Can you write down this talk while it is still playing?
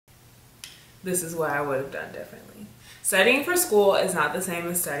this is what I would have done differently. Studying for school is not the same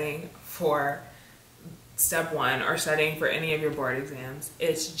as studying for step one or studying for any of your board exams.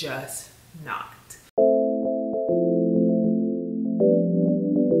 It's just not.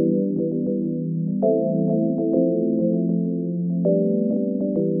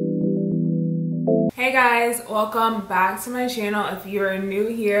 Hey guys, welcome back to my channel. If you are new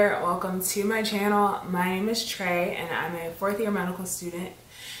here, welcome to my channel. My name is Trey and I'm a fourth year medical student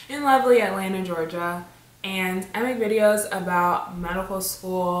in lovely Atlanta, Georgia. And I make videos about medical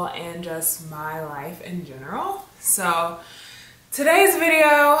school and just my life in general. So today's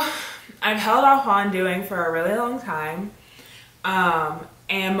video I've held off on doing for a really long time.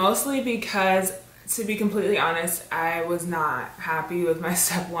 And mostly because, to be completely honest, I was not happy with my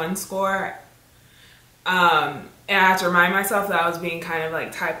step one score. And I have to remind myself that I was being kind of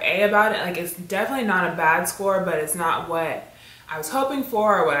like type A about it. Like, it's definitely not a bad score, but it's not what I was hoping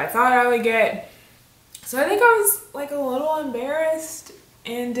for or what I thought I would get. So I think I was like a little embarrassed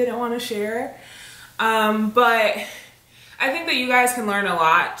and didn't want to share. But I think that you guys can learn a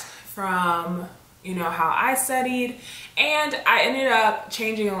lot from, you know, how I studied. And I ended up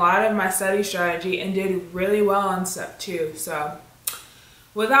changing a lot of my study strategy and did really well on step two. So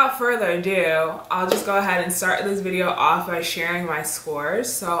without further ado, I'll just go ahead and start this video off by sharing my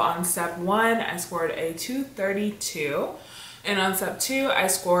scores. So on step one, I scored a 232. And on step two, I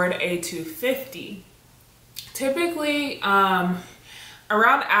scored a 250. Typically, around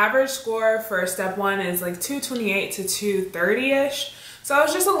average score for step one is like 228 to 230-ish. So I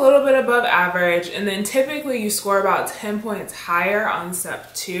was just a little bit above average. And then typically you score about 10 points higher on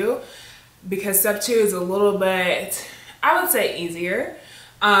step two because step two is a little bit, I would say, easier.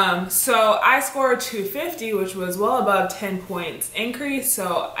 So I scored 250, which was well above 10 points increase.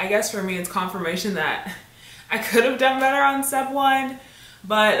 So I guess for me, it's confirmation that I could have done better on step one,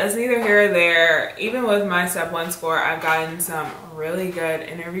 but that's neither here or there. Even with my step one score, I've gotten some really good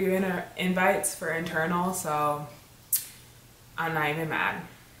interview invites for internal, so I'm not even mad.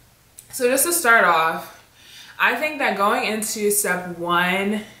 So just to start off, I think that going into step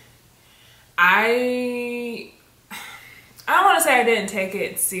one, I don't want to say I didn't take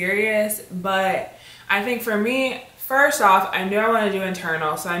it serious, but I think for me, first off, I knew I wanted to do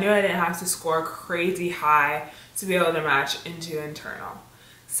internal, so I knew I didn't have to score crazy high to be able to match into internal.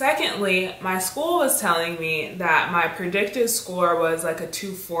 Secondly, my school was telling me that my predicted score was like a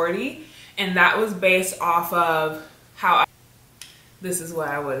 240, and that was based off of this is what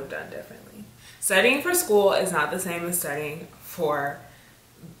I would have done differently. Studying for school is not the same as studying for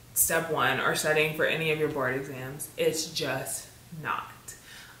step one or studying for any of your board exams. It's just not.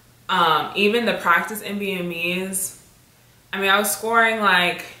 Even the practice NBMEs, I mean, I was scoring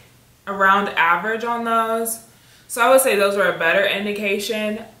like around average on those. So I would say those were a better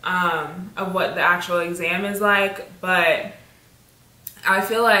indication of what the actual exam is like. But I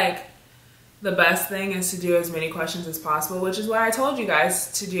feel like the best thing is to do as many questions as possible, which is what I told you guys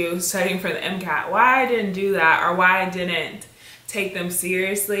to do studying for the MCAT. Why I didn't do that or why I didn't take them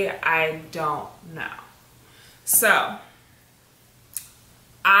seriously, I don't know. So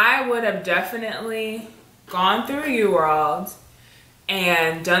I would have definitely gone through Uworld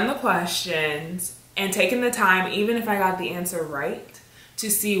and done the questions and taken the time, even if I got the answer right, to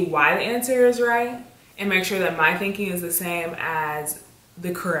see why the answer is right and make sure that my thinking is the same as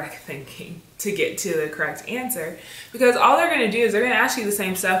the correct thinking to get to the correct answer. Because all they're going to do is they're going to ask you the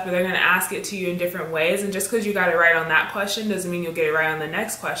same stuff, but they're going to ask it to you in different ways. And just because you got it right on that question doesn't mean you'll get it right on the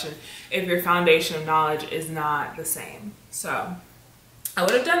next question if your foundation of knowledge is not the same. So I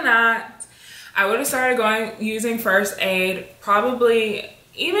would have done that. I would have started using first aid probably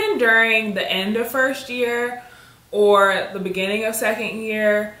even during the end of first year or the beginning of second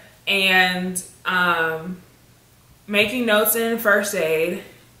year, and making notes in first aid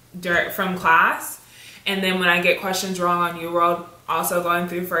from class. And then when I get questions wrong on Uworld, also going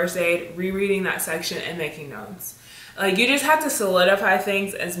through first aid, rereading that section and making notes. Like, you just have to solidify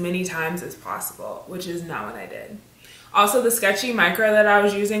things as many times as possible, which is not what I did. Also, the sketchy micro that I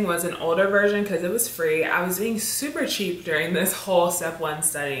was using was an older version because it was free. I was being super cheap during this whole step one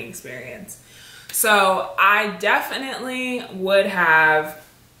studying experience. So I definitely would have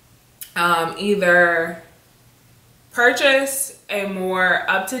either purchased a more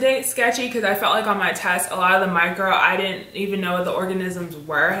up-to-date sketchy, because I felt like on my test, a lot of the micro, I didn't even know what the organisms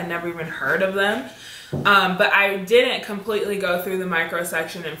were, had never even heard of them. But I didn't completely go through the micro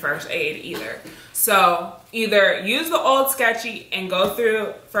section in first aid either. So either use the old sketchy and go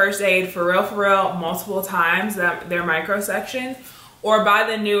through first aid for real multiple times, their micro section, or buy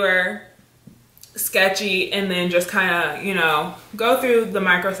the newer sketchy, and then just kind of, you know, go through the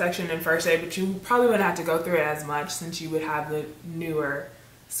microsection in first aid, but you probably wouldn't have to go through it as much since you would have the newer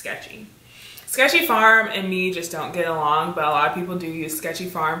sketchy. Sketchy Farm and me just don't get along, but a lot of people do use Sketchy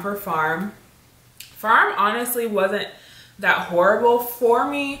Farm for Farm. Farm honestly wasn't that horrible for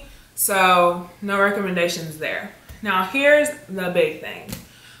me, so no recommendations there. Now here's the big thing.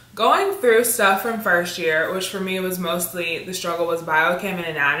 Going through stuff from first year, which for me was mostly, the struggle was biochem and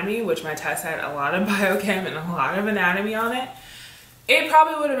anatomy, which my test had a lot of biochem and a lot of anatomy on it. It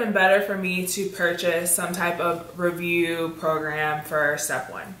probably would have been better for me to purchase some type of review program for step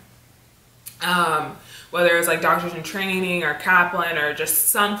 1. Whether it's like Doctors in Training or Kaplan or just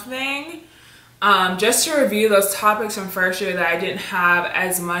something, just to review those topics from first year that I didn't have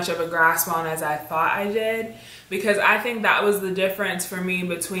as much of a grasp on as I thought I did, because I think that was the difference for me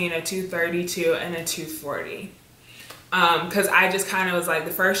between a 232 and a 240. Because I just kind of was like,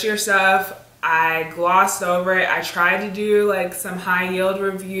 the first year stuff, I glossed over it. I tried to do like some high yield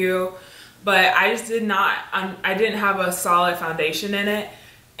review, but I just did not, I didn't have a solid foundation in it.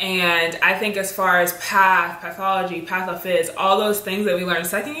 And I think as far as pathology, pathophys, all those things that we learned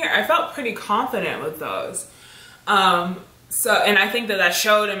second year, I felt pretty confident with those. And I think that that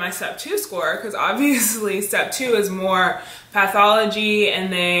showed in my step 2 score, because obviously step 2 is more pathology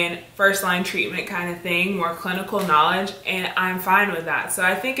and then first line treatment kind of thing, more clinical knowledge, and I'm fine with that. So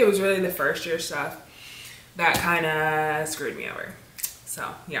I think it was really the first year stuff that kind of screwed me over.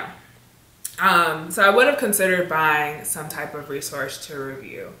 So yeah. So I would have considered buying some type of resource to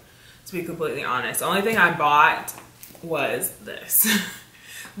review, to be completely honest. The only thing I bought was this.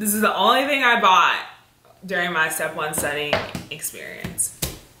 This is the only thing I bought during my step 1 studying experience.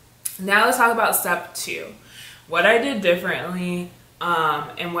 Now let's talk about step 2. What I did differently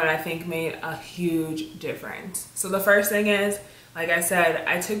and what I think made a huge difference. So the first thing is, like I said,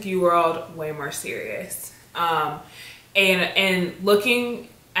 I took Uworld way more serious. And looking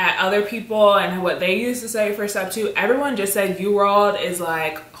at other people and what they used to say for step 2, everyone just said Uworld is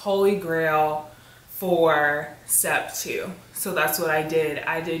like holy grail for step 2. So that's what I did.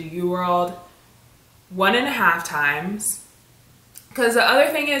 I did Uworld 1.5 times. Because the other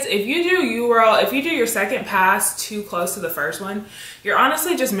thing is, if you do Uworld, if you do your second pass too close to the first one, you're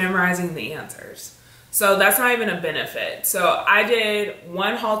honestly just memorizing the answers. So that's not even a benefit. So I did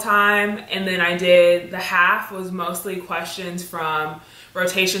 1 whole time, and then I did the half was mostly questions from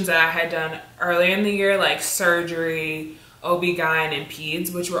rotations that I had done earlier in the year, like surgery, OB-GYN, and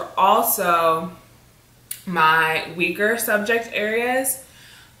peds, which were also my weaker subject areas.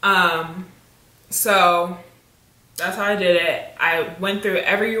 So that's how I did it. I went through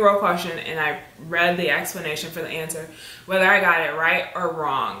every Uworld question and I read the explanation for the answer, whether I got it right or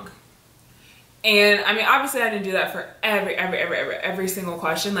wrong. And I mean, obviously I didn't do that for every single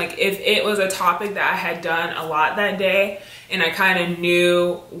question. Like if it was a topic that I had done a lot that day and I kind of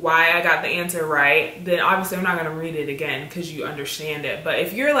knew why I got the answer right, then obviously I'm not going to read it again because you understand it. But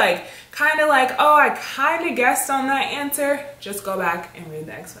if you're like, kind of like, oh, I kind of guessed on that answer, just go back and read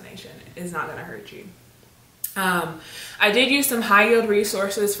the explanation. It's not going to hurt you. I did use some high yield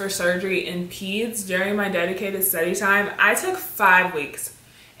resources for surgery in peds during my dedicated study time. I took 5 weeks.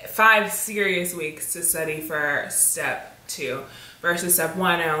 5 serious weeks to study for step 2 versus step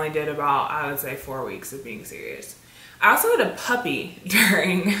 1. I only did about, I would say, 4 weeks of being serious. I also had a puppy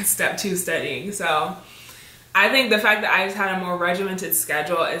during step 2 studying, so I think the fact that I just had a more regimented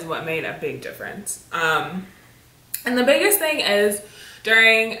schedule is what made a big difference. And the biggest thing is,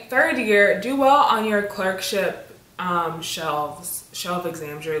 during 3rd year, do well on your clerkship shelf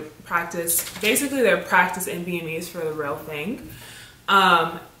exams, your practice. Basically, they're practice NBMEs for the real thing.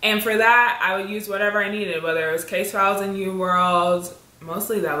 And for that, I would use whatever I needed, whether it was case files in Uworld.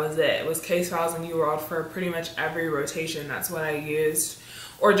 Mostly that was it. It was case files in Uworld for pretty much every rotation. That's what I used.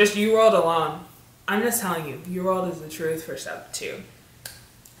 Or just Uworld alone. I'm just telling you, Uworld is the truth for step 2.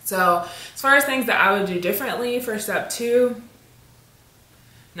 So as far as things that I would do differently for step 2,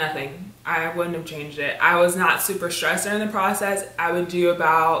 nothing. I wouldn't have changed it. I was not super stressed during the process. I would do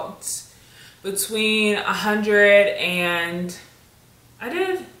about between 100 and I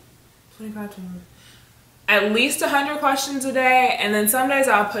did 25 to at least 100 questions a day, and then some days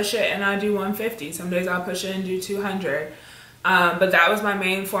I'll push it and I'll do 150. Some days I'll push it and do 200. But that was my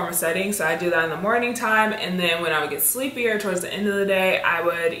main form of studying, so I do that in the morning time, and then when I would get sleepier towards the end of the day, I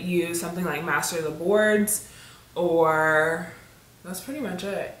would use something like Master the Boards, or that's pretty much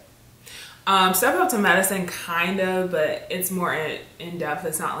it. Step up to medicine, kind of, but it's more in depth.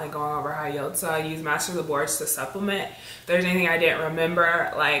 It's not like going over high yield. So I use Master the Boards to supplement. If there's anything I didn't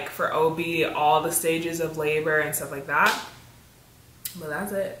remember, like for OB, all the stages of labor and stuff like that. But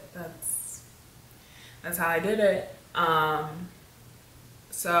that's it. That's how I did it.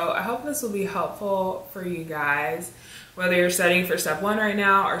 So I hope this will be helpful for you guys, whether you're studying for step 1 right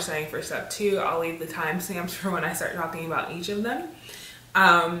now or studying for step 2. I'll leave the timestamps for when I start talking about each of them.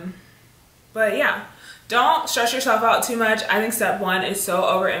 But yeah, don't stress yourself out too much. I think step 1 is so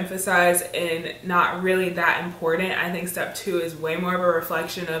overemphasized and not really that important. I think step 2 is way more of a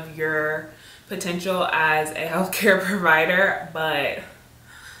reflection of your potential as a healthcare provider, but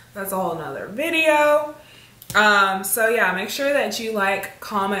that's a whole nother video. So yeah, make sure that you like,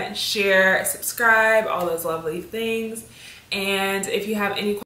 comment, share, subscribe, all those lovely things. And if you have any questions,